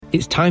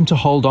It's time to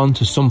hold on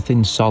to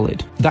something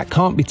solid that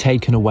can't be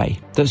taken away,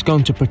 that's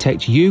going to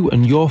protect you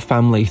and your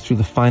family through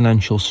the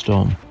financial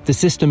storm. The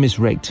system is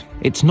rigged.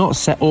 It's not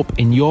set up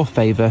in your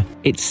favour,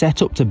 it's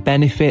set up to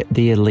benefit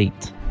the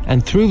elite.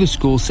 And through the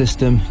school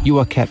system, you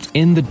are kept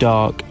in the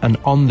dark and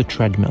on the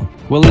treadmill.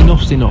 Well,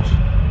 enough's enough.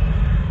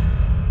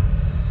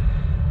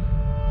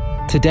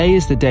 Today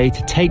is the day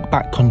to take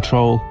back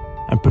control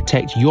and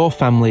protect your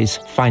family's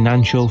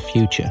financial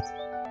future.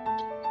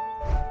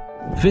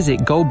 Visit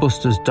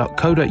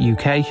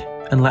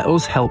goldbusters.co.uk and let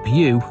us help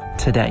you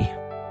today.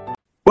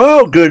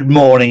 Well, good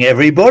morning,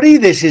 everybody.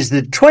 This is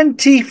the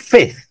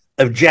 25th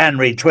of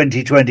January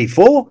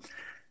 2024.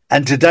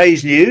 And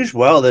today's news,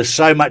 well, there's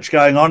so much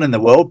going on in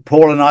the world.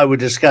 Paul and I were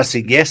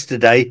discussing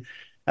yesterday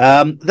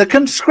the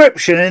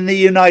conscription in the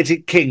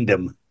United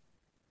Kingdom.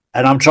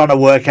 And I'm trying to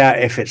work out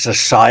if it's a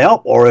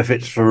psyop or if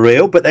it's for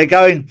real. But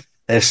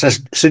they're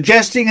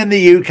suggesting in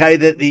the UK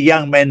that the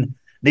young men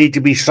need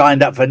to be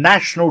signed up for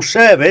national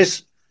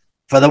service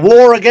for the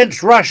war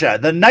against Russia,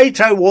 the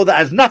NATO war that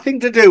has nothing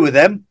to do with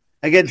them,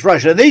 against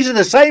Russia. These are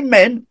the same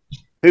men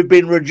who've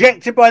been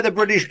rejected by the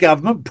British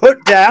government,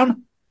 put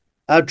down,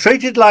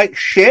 treated like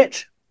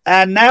shit,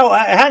 and now,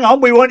 hang on,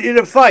 we want you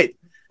to fight.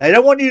 They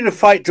don't want you to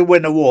fight to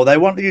win a war. They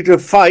want you to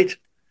fight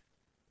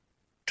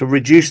to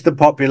reduce the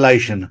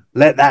population.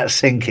 Let that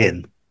sink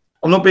in.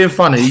 I'm not being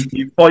funny.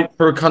 You fight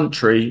for a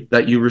country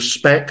that you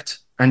respect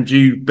and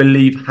you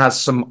believe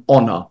has some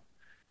honour.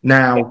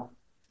 Now,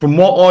 from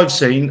what I've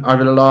seen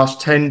over the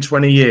last 10,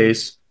 20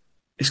 years,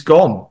 it's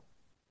gone.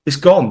 It's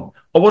gone.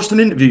 I watched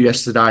an interview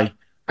yesterday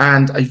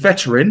and a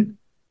veteran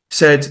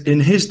said in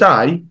his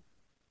day,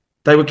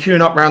 they were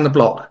queuing up around the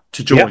block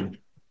to join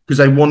because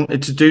they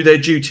wanted to do their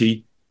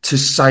duty to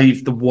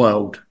save the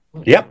world.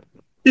 Yep.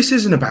 This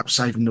isn't about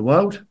saving the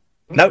world.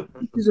 No.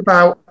 This is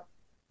about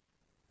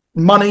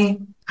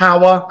money,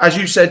 power, as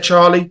you said,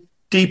 Charlie,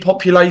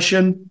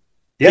 depopulation.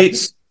 Yep.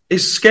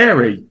 It's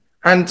scary.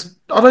 And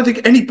I don't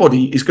think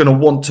anybody is going to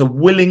want to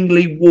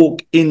willingly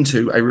walk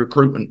into a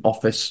recruitment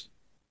office.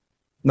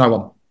 No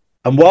one.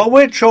 And while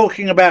we're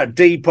talking about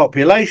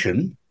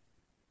depopulation,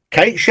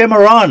 Kate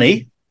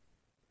Shemirani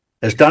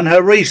has done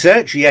her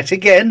research yet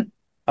again.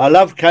 I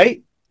love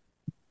Kate.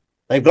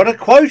 They've got a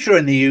quota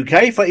in the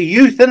UK for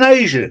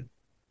euthanasia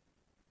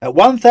at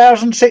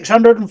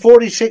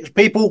 1,646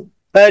 people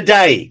per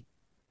day.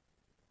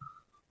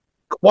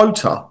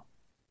 Quota?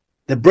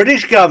 The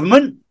British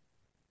government,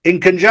 in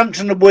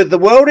conjunction with the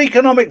World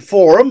Economic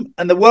Forum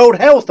and the World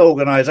Health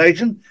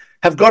Organization,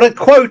 have got a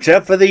quota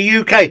for the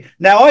UK.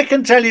 Now, I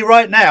can tell you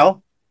right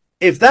now,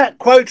 if that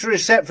quota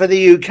is set for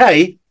the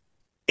UK,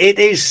 it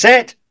is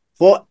set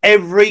for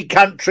every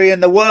country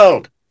in the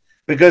world,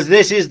 because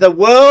this is the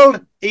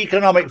World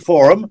Economic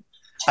Forum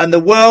and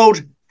the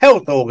World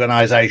Health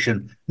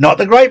Organization, not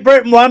the Great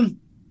Britain one.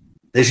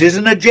 This is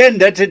an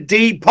agenda to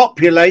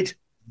depopulate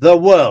the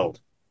world.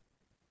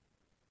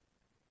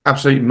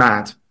 Absolutely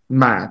mad.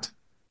 Mad.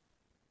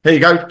 Here you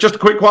go. Just a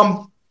quick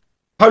one.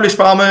 Polish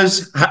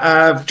farmers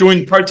have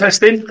joined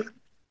protesting.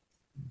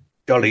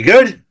 Jolly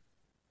good.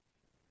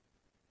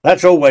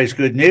 That's always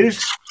good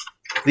news.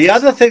 The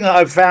other thing that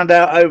I've found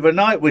out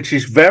overnight, which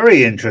is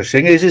very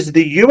interesting, is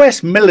the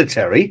US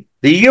military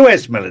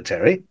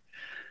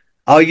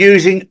are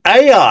using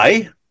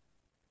AI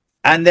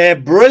and their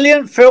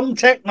brilliant film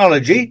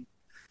technology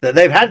that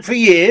they've had for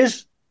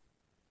years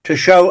to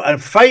show a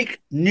fake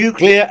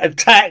nuclear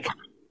attack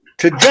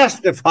to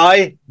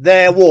justify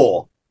their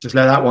war. Just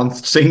let that one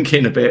sink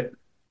in a bit.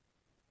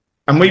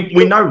 And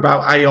we know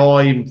about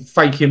AI and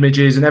fake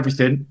images and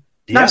everything.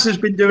 Yep. NASA's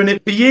been doing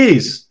it for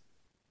years.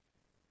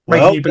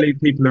 Making you believe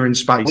people are in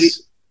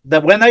space.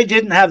 That when they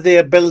didn't have the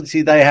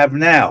ability they have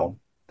now,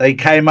 they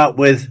came up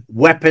with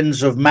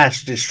weapons of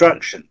mass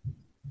destruction.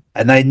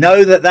 And they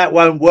know that that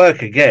won't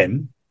work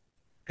again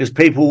because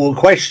people will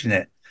question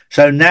it.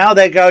 So now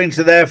they're going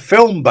to their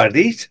film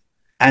buddies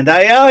and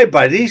AI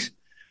buddies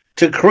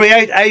to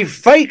create a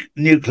fake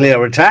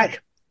nuclear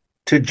attack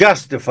to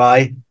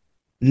justify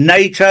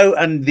NATO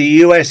and the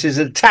US's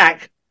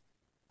attack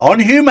on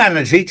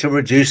humanity to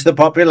reduce the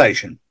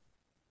population.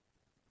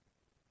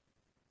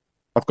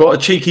 I've got a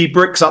cheeky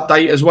BRICS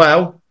update as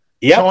well.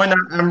 Yep. China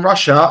and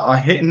Russia are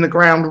hitting the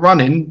ground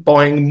running,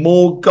 buying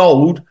more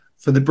gold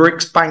for the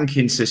BRICS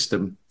banking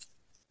system.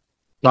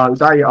 So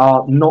they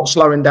are not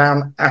slowing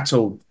down at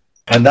all.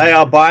 And they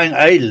are buying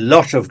a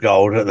lot of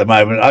gold at the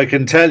moment, I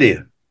can tell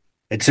you.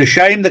 It's a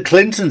shame the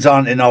Clintons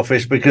aren't in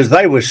office because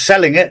they were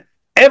selling it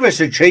ever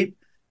so cheap,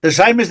 the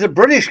same as the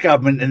British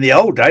government in the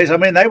old days. I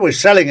mean, they were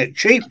selling it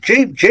cheap.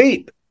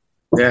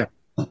 Yeah.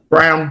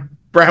 Brown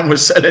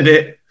was selling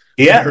it.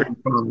 Yeah.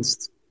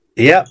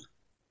 Yeah.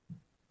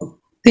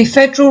 The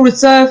Federal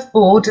Reserve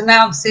Board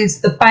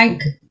announces the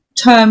bank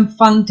term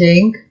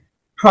funding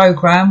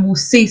programme will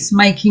cease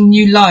making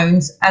new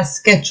loans as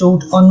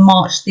scheduled on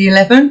March the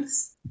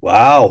 11th.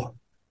 Wow.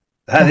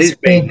 That's is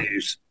big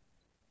news.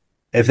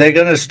 If they're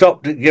going to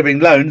stop giving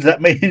loans,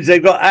 that means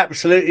they've got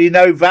absolutely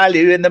no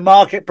value in the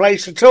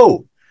marketplace at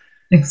all.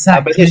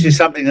 Exactly. But this is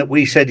something that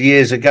we said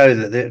years ago,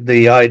 that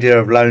the idea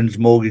of loans,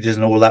 mortgages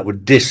and all that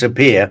would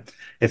disappear.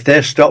 If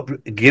they're stopped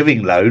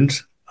giving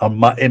loans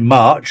in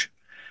March,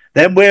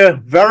 then we're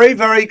very,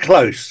 very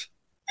close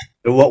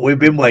to what we've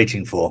been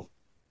waiting for.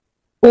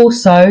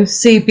 Also,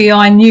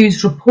 CBI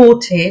News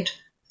reported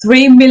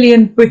 3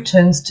 million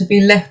Britons to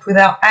be left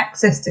without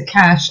access to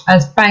cash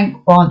as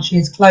bank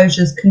branches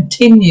closures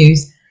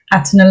continues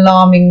at an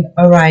alarming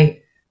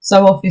rate.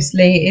 So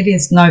obviously it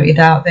is noted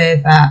out there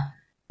that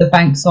the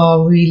banks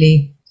are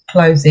really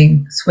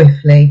closing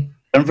swiftly.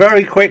 And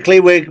very quickly,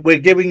 we're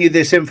giving you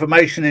this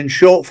information in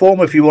short form.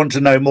 If you want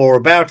to know more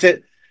about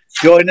it,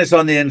 join us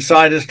on the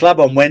Insiders Club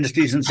on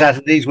Wednesdays and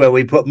Saturdays, where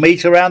we put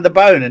meat around the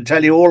bone and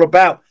tell you all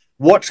about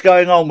what's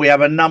going on. We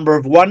have a number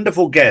of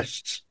wonderful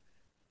guests,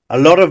 a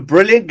lot of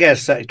brilliant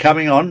guests that are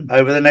coming on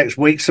over the next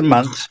weeks and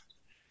months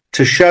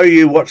to show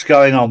you what's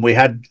going on. We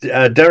had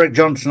Derek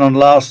Johnson on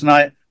last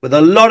night with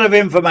a lot of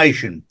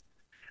information.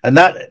 And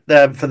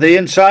that for the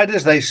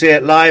insiders, they see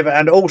it live.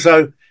 And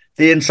also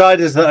the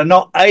insiders that are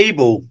not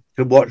able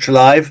to watch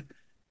live,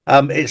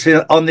 it's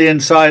on the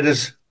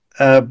insiders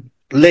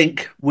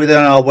link within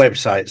our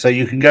website. So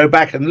you can go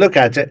back and look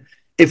at it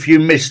if you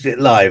missed it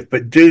live.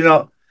 But do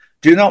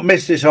not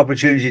miss this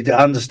opportunity to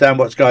understand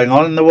what's going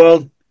on in the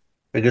world,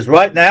 because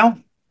right now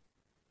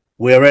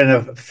we're in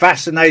a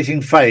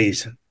fascinating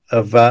phase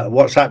of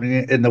what's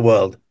happening in the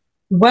world.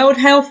 The World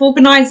Health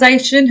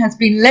Organization has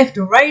been left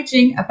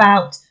raging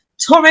about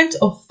torrent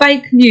of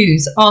fake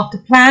news after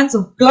plans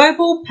of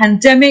global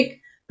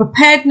pandemic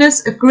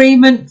preparedness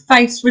agreement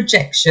face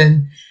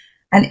rejection.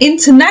 An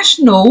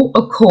international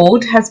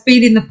accord has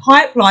been in the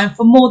pipeline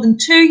for more than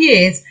 2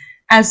 years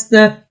as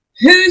the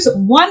WHO's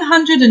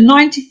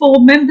 194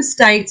 member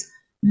states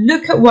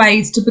look at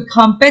ways to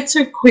become better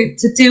equipped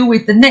to deal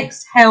with the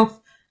next health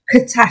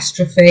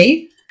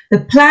catastrophe.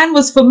 The plan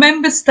was for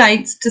member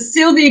states to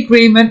seal the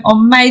agreement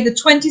on May the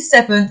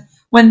 27th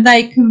when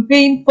they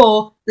convene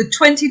for the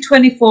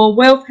 2024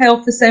 World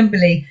Health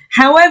Assembly.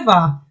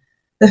 However,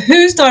 the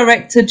WHO's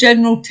Director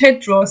General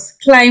Tedros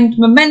claimed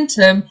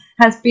momentum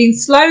has been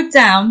slowed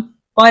down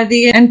by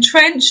the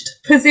entrenched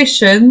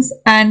positions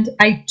and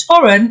a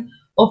torrent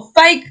of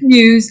fake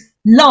news,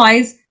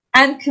 lies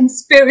and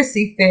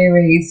conspiracy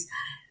theories.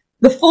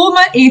 The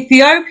former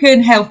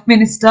Ethiopian health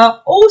minister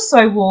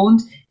also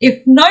warned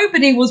if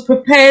nobody was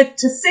prepared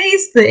to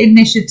seize the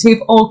initiative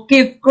or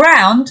give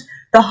ground,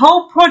 the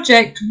whole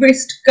project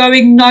risked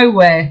going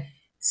nowhere.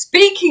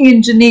 Speaking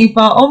in Geneva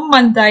on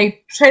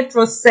Monday,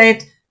 Tedros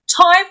said,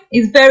 "Time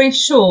is very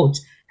short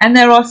and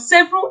there are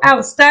several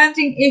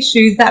outstanding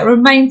issues that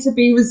remain to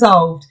be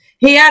resolved."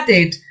 He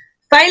added,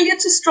 "Failure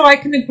to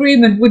strike an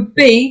agreement would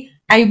be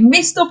a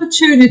missed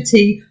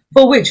opportunity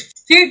for which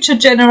future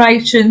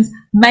generations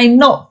may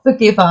not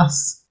forgive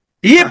us."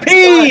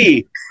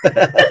 Yippee!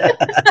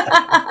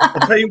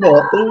 I'll tell you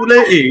what, all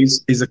it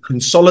is a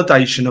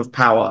consolidation of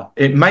power.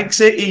 It makes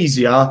it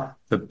easier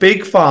for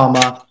Big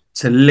Pharma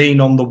to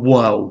lean on the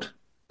world.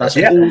 That's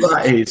all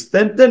that is.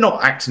 They're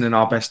not acting in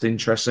our best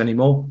interests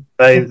anymore.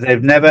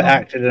 They've never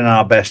acted in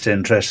our best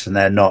interests, and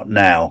they're not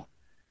now.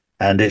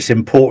 And it's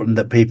important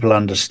that people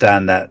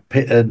understand that.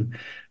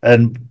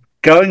 And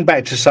going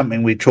back to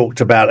something we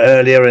talked about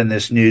earlier in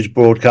this news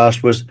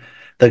broadcast was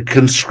the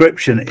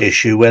conscription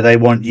issue, where they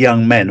want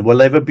young men. Well,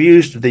 they've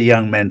abused the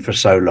young men for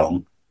so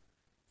long,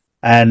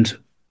 and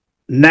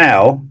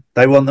now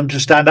they want them to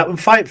stand up and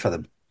fight for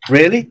them.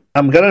 Really?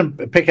 I'm going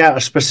to pick out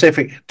a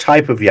specific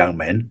type of young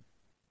men.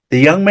 The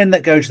young men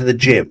that go to the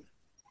gym.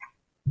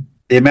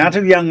 The amount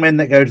of young men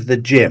that go to the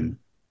gym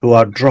who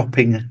are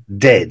dropping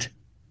dead,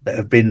 that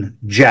have been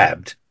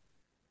jabbed,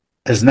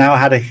 has now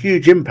had a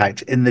huge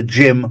impact in the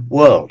gym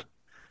world.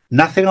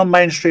 Nothing on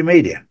mainstream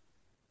media.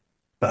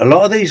 But a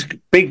lot of these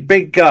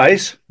big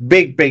guys,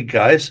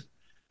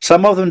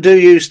 some of them do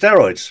use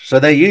steroids. So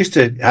they're used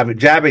to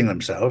jabbing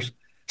themselves.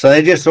 So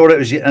they just thought it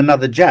was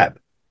another jab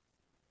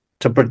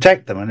to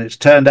protect them. And it's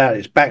turned out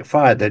it's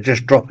backfired. They're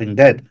just dropping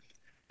dead.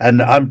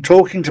 And I'm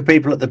talking to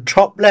people at the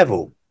top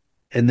level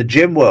in the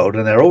gym world,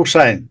 and they're all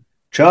saying,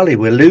 "Charlie,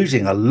 we're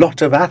losing a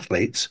lot of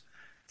athletes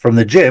from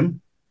the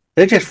gym.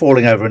 They're just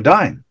falling over and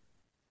dying.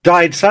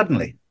 Died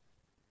suddenly.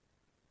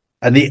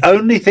 And the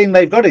only thing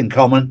they've got in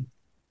common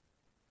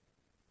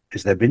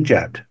is they've been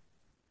jabbed."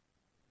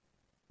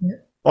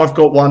 I've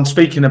got one.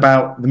 Speaking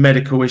about the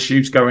medical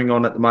issues going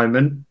on at the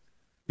moment,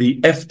 the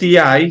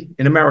FDA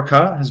in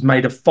America has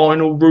made a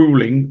final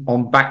ruling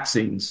on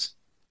vaccines.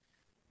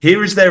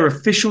 Here is their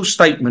official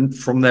statement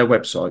from their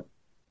website.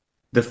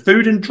 The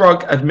Food and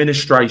Drug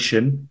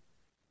Administration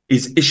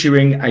is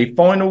issuing a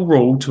final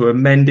rule to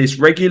amend its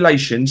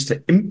regulations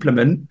to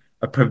implement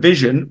a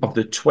provision of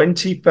the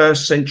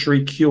 21st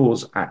Century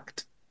Cures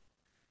Act.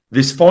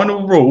 This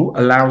final rule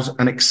allows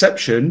an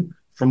exception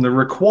from the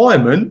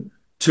requirement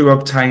to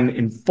obtain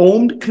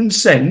informed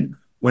consent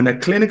when a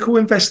clinical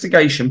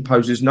investigation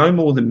poses no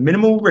more than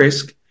minimal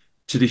risk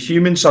to the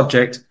human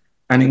subject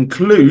and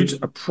includes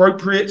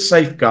appropriate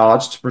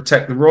safeguards to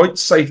protect the rights,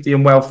 safety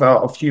and welfare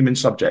of human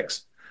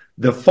subjects.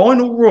 The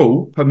final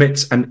rule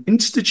permits an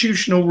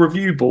institutional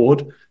review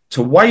board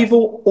to waive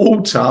or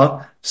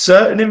alter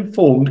certain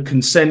informed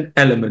consent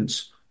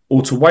elements,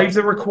 or to waive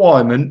the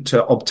requirement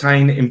to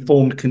obtain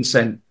informed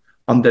consent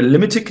under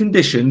limited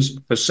conditions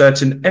for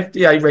certain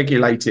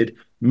FDA-regulated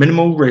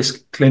minimal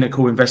risk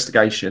clinical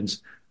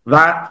investigations.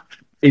 That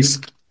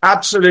is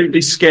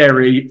absolutely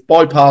scary,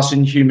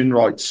 bypassing human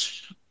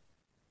rights.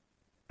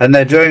 And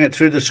they're doing it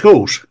through the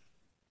schools.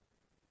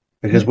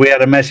 Because we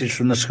had a message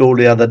from the school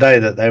the other day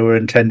that they were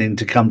intending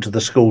to come to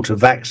the school to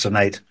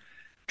vaccinate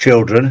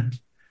children.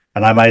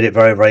 And I made it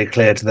very, very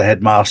clear to the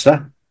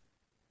headmaster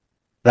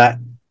that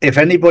if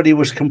anybody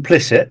was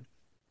complicit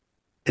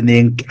in the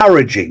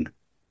encouraging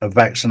of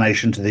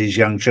vaccination to these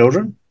young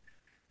children,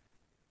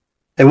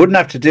 they wouldn't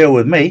have to deal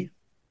with me.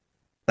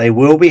 They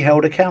will be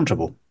held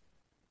accountable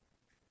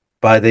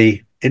by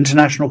the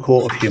International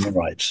Court of Human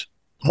Rights.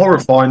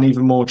 Horrifying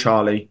even more,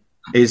 Charlie,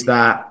 is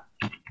that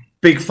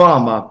Big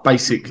Pharma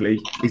basically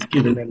is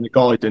giving them the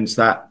guidance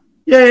that,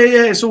 yeah,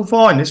 it's all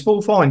fine. It's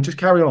all fine. Just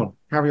carry on.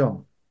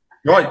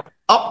 Right.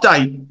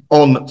 Update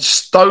on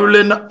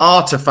stolen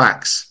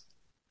artifacts.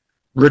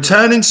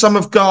 Returning some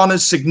of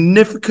Ghana's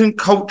significant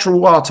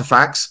cultural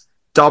artifacts,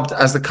 dubbed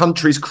as the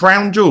country's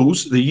crown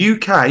jewels, the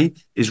UK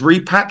is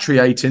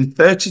repatriating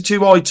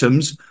 32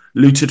 items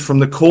looted from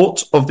the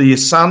court of the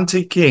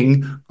Asante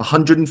king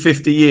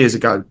 150 years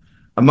ago.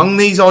 Among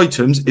these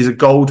items is a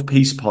gold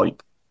peace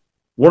pipe.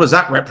 What does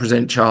that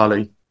represent,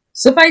 Charlie?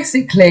 So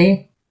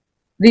basically,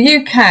 the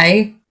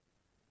UK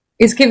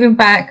is giving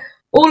back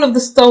all of the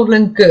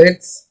stolen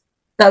goods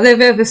that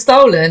they've ever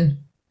stolen.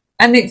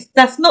 And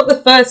that's not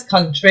the first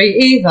country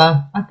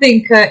either. I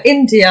think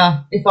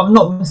India, if I'm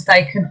not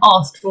mistaken,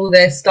 asked for all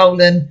their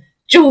stolen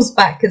jewels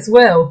back as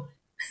well.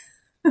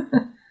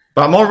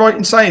 But am I right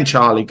in saying,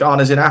 Charlie,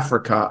 Ghana's in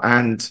Africa,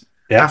 and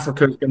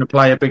Africa's going to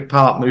play a big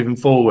part moving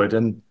forward,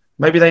 and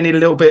maybe they need a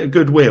little bit of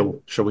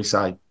goodwill, shall we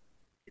say?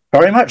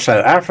 Very much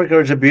so. Africa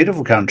is a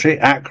beautiful country.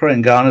 Accra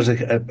in Ghana is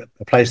a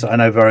place that I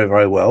know very,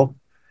 very well.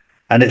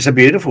 And it's a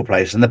beautiful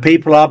place. And the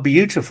people are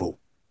beautiful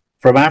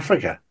from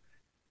Africa.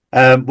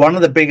 One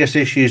of the biggest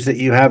issues that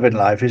you have in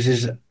life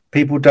is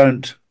people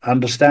don't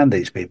understand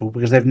these people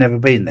because they've never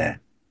been there.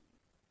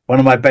 One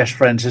of my best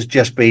friends has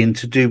just been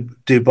to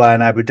Dubai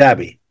and Abu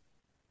Dhabi.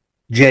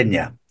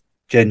 Jenya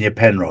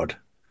Penrod.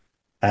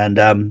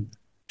 And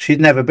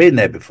she'd never been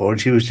there before. And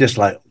she was just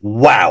like,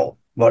 wow,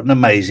 what an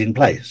amazing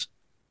place.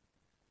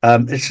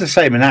 It's the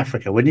same in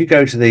Africa. When you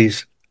go to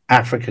these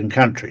African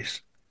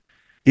countries,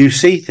 you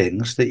see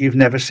things that you've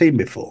never seen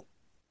before.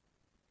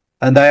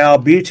 And they are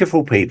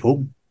beautiful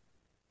people.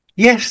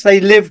 Yes,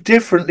 they live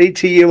differently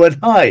to you and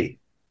I.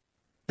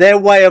 Their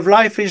way of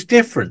life is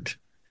different.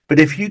 But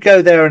if you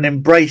go there and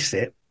embrace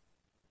it,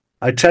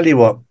 I tell you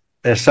what,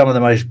 they're some of the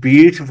most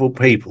beautiful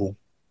people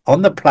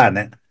on the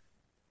planet,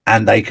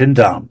 and they can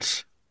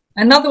dance.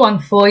 Another one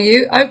for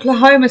you.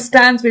 Oklahoma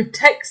stands with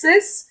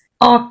Texas.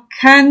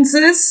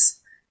 Arkansas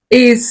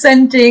is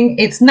sending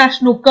its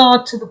National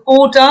Guard to the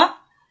border.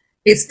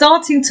 It's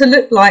starting to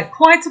look like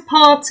quite a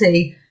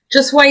party,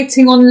 just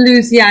waiting on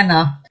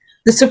Louisiana.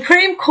 The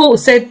Supreme Court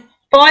said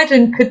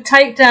Biden could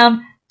take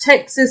down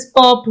Texas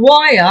barbed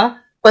wire,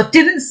 but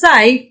didn't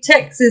say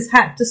Texas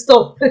had to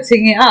stop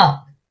putting it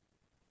up.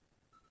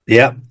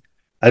 Yeah.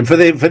 And for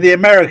the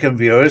American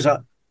viewers,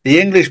 the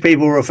English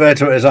people refer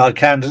to it as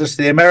Arkansas.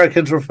 The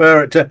Americans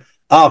refer it to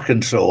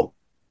Arkansas.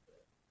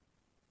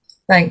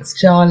 Thanks,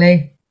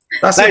 Charlie.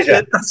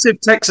 That's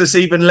if Texas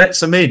even lets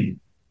them in.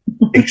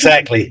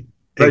 Exactly.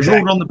 They've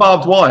ruled on the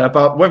barbed wire,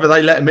 but whether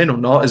they let them in or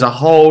not is a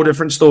whole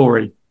different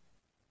story.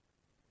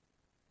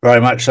 Very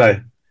much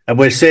so. And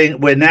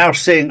we're now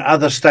seeing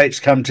other states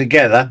come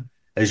together,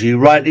 as you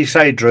rightly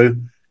say,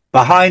 Drew,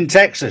 behind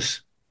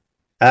Texas.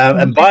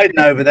 And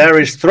Biden over there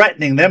is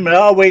threatening them.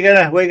 Oh, we're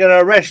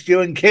gonna arrest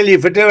you and kill you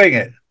for doing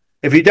it.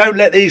 If you don't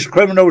let these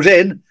criminals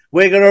in,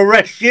 we're going to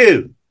arrest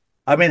you.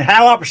 I mean,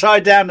 how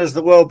upside down has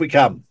the world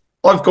become?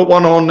 I've got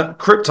one on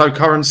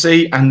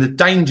cryptocurrency and the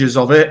dangers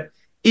of it.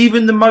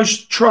 Even the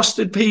most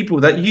trusted people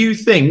that you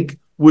think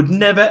would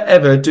never,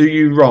 ever do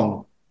you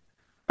wrong.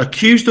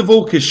 Accused of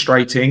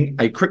orchestrating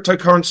a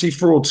cryptocurrency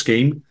fraud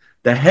scheme,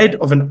 the head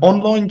of an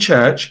online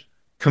church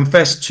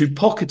confessed to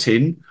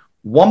pocketing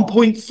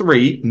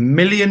 $1.3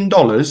 million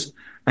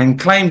and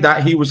claimed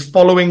that he was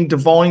following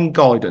divine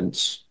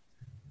guidance.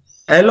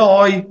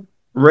 Eli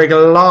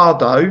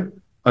Regalado,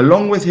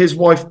 along with his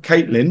wife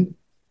Caitlin,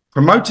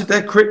 promoted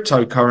their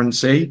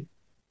cryptocurrency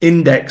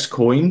index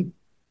coin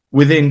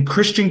within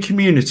Christian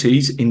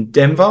communities in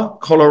Denver,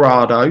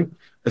 Colorado,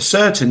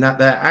 asserting that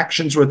their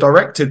actions were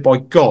directed by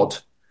God,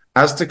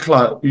 as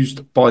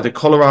disclosed by the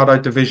Colorado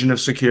Division of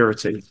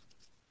Security.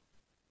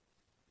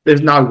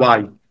 There's no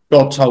way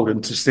God told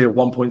him to steal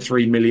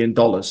 $1.3 million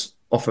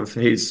off of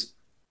his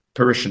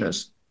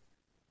parishioners.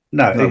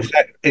 No.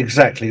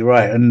 Exactly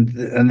right.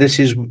 And this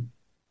is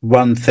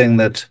one thing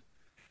that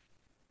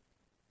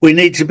we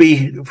need to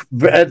be,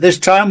 at this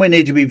time, we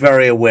need to be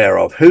very aware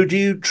of. Who do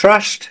you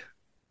trust?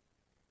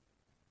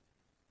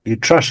 You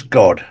trust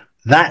God.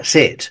 That's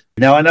it.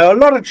 Now, I know a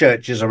lot of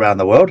churches around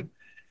the world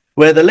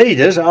where the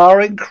leaders are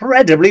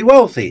incredibly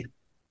wealthy.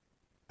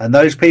 and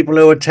those people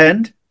who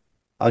attend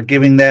are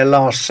giving their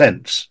last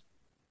cents.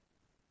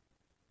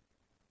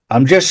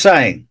 I'm just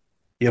saying,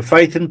 your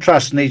faith and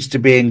trust needs to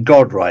be in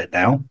God right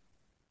now.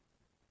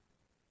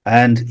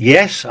 And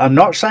yes, I'm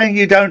not saying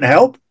you don't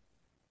help,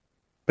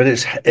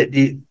 but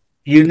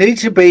you need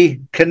to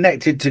be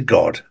connected to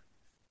God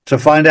to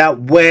find out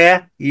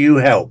where you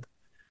help.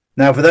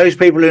 Now, for those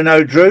people who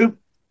know Drew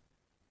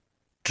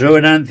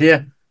and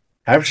Anthea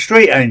have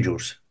street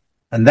angels,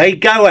 and they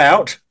go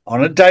out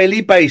on a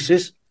daily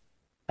basis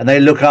and they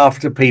look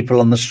after people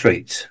on the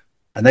streets,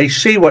 and they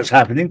see what's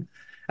happening.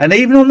 And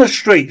even on the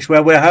streets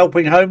where we're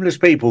helping homeless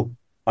people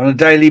on a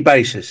daily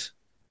basis,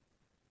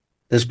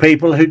 there's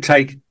people who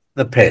take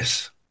the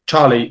piss.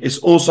 Charlie, it's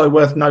also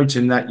worth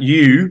noting that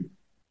you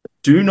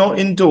do not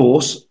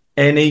endorse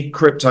any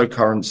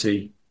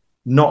cryptocurrency,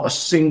 not a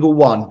single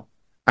one.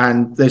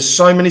 And there's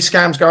so many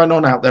scams going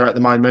on out there at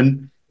the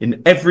moment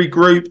in every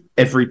group,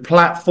 every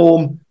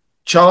platform.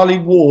 Charlie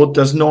Ward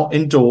does not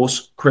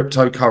endorse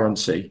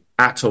cryptocurrency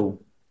at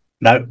all.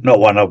 No, not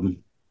one of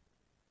them.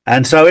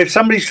 And so if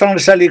somebody's trying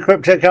to sell you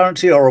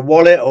cryptocurrency or a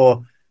wallet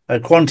or a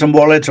quantum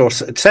wallet or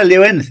sell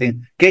you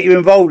anything, get you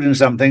involved in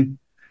something,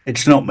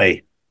 it's not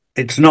me.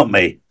 It's not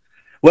me.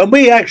 When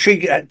we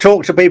actually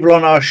talk to people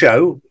on our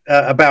show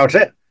about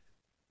it,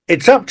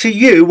 it's up to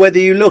you whether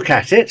you look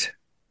at it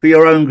for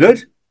your own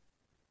good.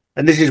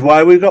 And this is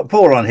why we've got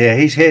Paul on here.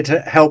 He's here to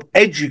help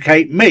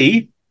educate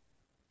me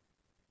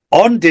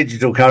on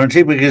digital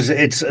currency because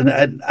it's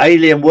an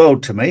alien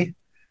world to me.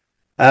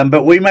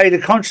 But we made a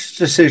conscious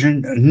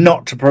decision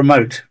not to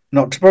promote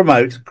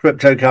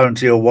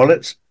cryptocurrency or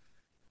wallets.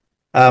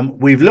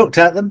 We've looked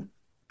at them,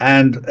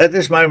 and at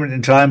this moment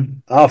in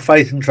time, our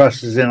faith and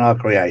trust is in our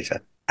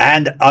Creator.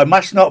 And I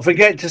must not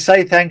forget to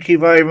say thank you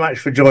very much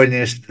for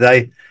joining us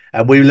today.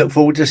 And we look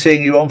forward to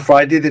seeing you on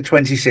Friday the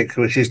 26th,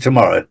 which is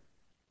tomorrow.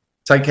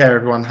 Take care,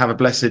 everyone. Have a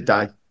blessed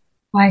day.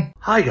 Bye.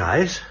 Hi,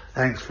 guys.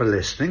 Thanks for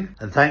listening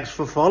and thanks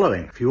for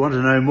following. If you want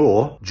to know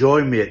more,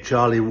 join me at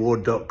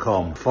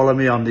charlieward.com. Follow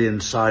me on the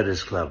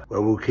Insiders Club,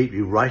 where we'll keep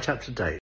you right up to date.